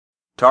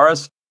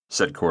Taurus,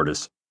 said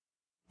Cordus,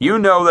 you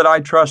know that I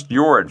trust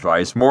your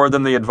advice more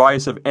than the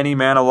advice of any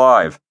man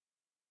alive.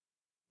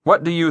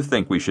 What do you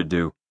think we should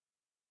do?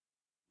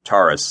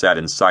 Taurus sat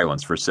in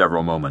silence for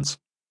several moments,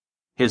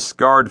 his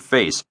scarred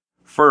face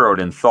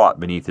furrowed in thought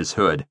beneath his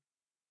hood.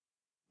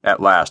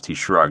 At last he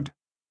shrugged.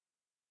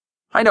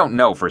 I don't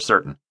know for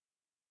certain.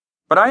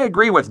 But I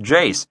agree with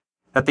Jace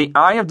that the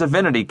Eye of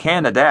Divinity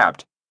can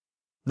adapt,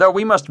 though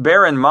we must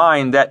bear in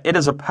mind that it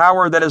is a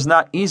power that is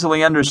not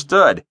easily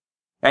understood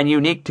and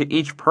unique to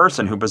each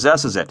person who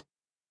possesses it.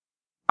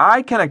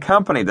 I can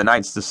accompany the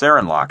knights to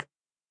Serenlock.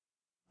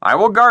 I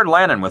will guard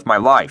Lannon with my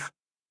life.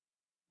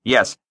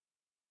 Yes,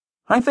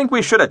 I think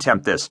we should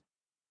attempt this,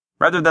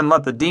 rather than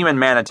let the demon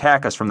man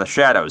attack us from the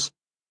shadows.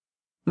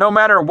 No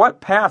matter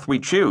what path we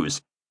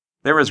choose,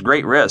 there is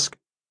great risk.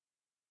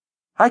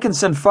 I can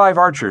send 5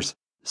 archers,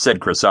 said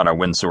Krisanna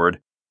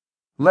Windsword,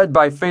 led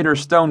by Fader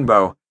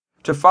Stonebow,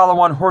 to follow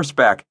on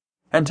horseback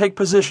and take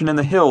position in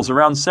the hills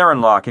around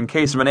Serenlock in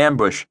case of an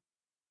ambush.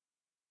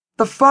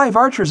 The 5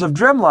 archers of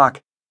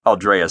Dremlock,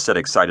 Aldrea said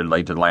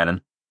excitedly to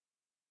Lannon.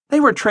 They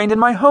were trained in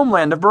my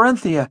homeland of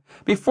Barenthia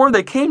before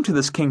they came to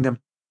this kingdom.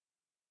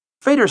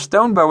 Fader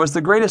Stonebow is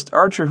the greatest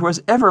archer who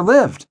has ever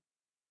lived.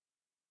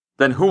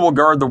 Then who will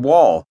guard the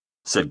wall?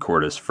 Said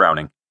Cordus,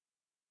 frowning.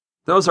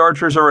 Those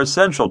archers are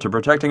essential to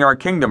protecting our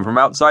kingdom from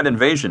outside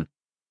invasion.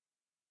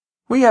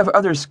 We have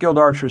other skilled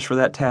archers for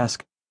that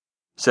task,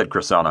 said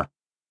Krisanna.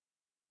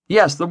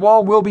 Yes, the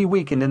wall will be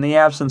weakened in the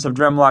absence of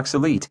Dremlock's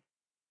elite,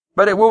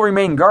 but it will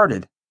remain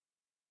guarded.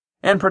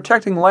 And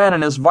protecting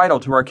Lannon is vital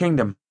to our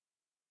kingdom.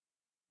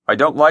 I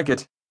don't like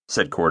it,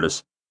 said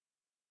Cordus.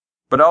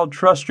 But I'll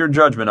trust your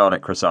judgment on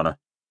it, Krisanna.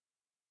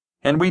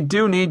 And we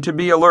do need to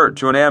be alert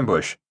to an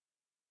ambush.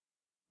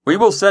 We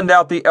will send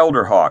out the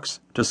Elder Hawks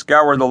to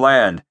scour the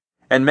land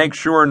and make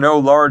sure no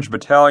large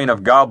battalion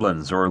of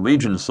goblins or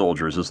legion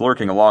soldiers is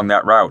lurking along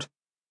that route.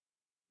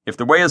 If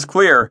the way is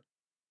clear,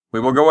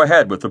 we will go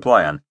ahead with the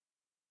plan.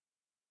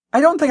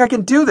 I don't think I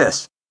can do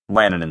this,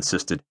 Lannon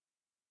insisted.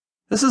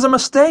 This is a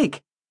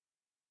mistake.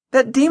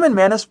 That demon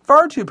man is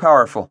far too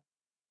powerful.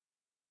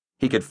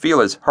 He could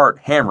feel his heart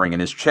hammering in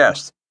his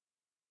chest.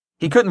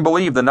 He couldn't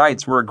believe the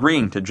knights were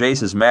agreeing to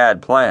Jace's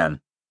mad plan.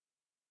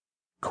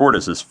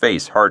 Cordus's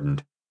face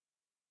hardened.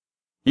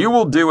 You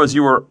will do as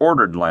you are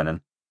ordered,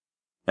 Lannon,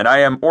 and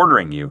I am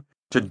ordering you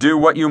to do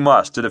what you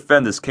must to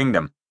defend this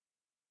kingdom.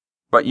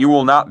 But you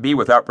will not be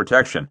without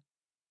protection.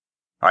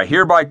 I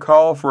hereby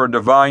call for a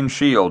divine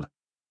shield.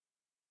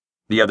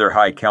 The other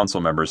High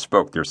Council members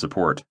spoke their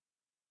support.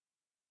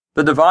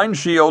 The divine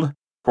shield,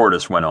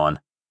 Cordus went on,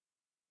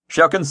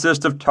 shall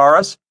consist of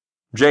Taurus,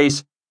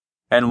 Jace,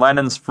 and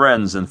Lannon's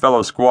friends and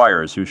fellow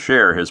squires who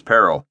share his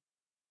peril.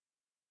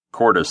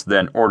 Cordus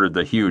then ordered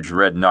the huge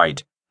red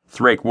knight,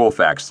 Thrake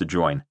Wolfax, to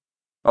join,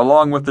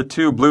 along with the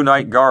 2 Blue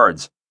Knight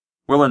guards,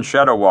 Willen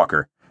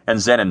Shadowwalker and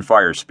Zenon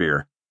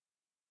Firespear.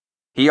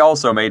 He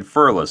also made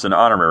Furless an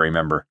honorary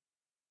member.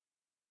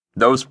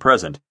 Those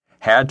present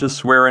had to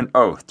swear an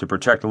oath to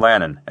protect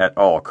Lannon at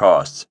all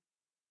costs.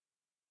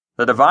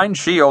 The divine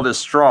shield is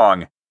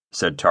strong,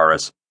 said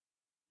Taurus.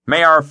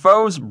 May our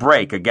foes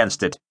break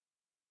against it.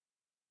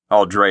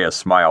 Aldrea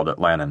smiled at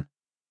Lannon.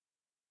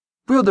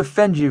 We'll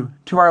defend you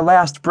to our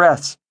last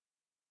breaths.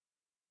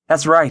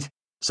 That's right,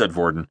 said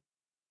Vorden.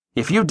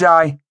 If you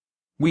die,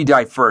 we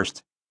die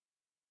first.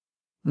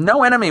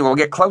 No enemy will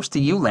get close to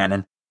you,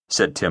 Lannon,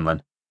 said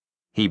Timlin.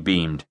 He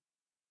beamed.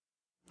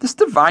 This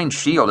divine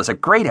shield is a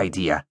great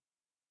idea.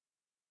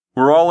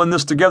 We're all in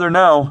this together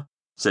now,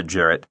 said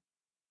Jarrett.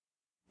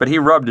 But he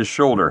rubbed his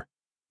shoulder,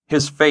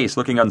 his face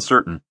looking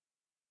uncertain.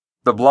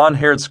 The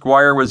blond-haired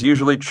squire was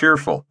usually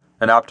cheerful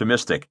and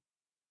optimistic,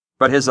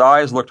 but his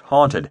eyes looked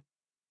haunted.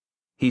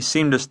 He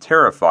seemed as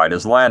terrified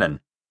as Lannon.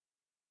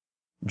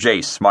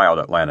 Jace smiled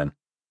at Lannon.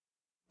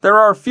 There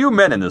are few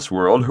men in this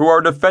world who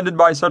are defended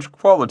by such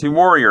quality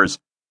warriors,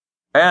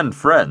 and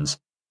friends,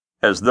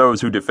 as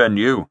those who defend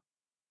you.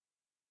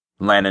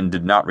 Lannon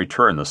did not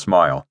return the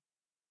smile.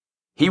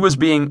 He was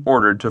being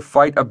ordered to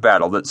fight a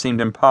battle that seemed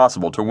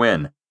impossible to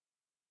win.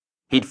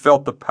 He'd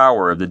felt the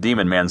power of the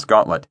demon man's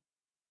gauntlet,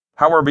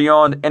 power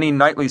beyond any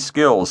knightly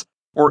skills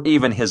or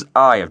even his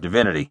Eye of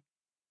Divinity.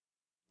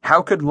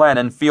 How could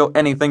Lannon feel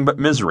anything but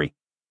misery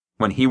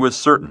when he was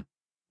certain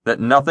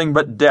that nothing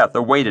but death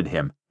awaited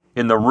him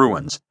in the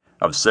ruins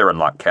of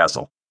Serenlock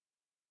Castle?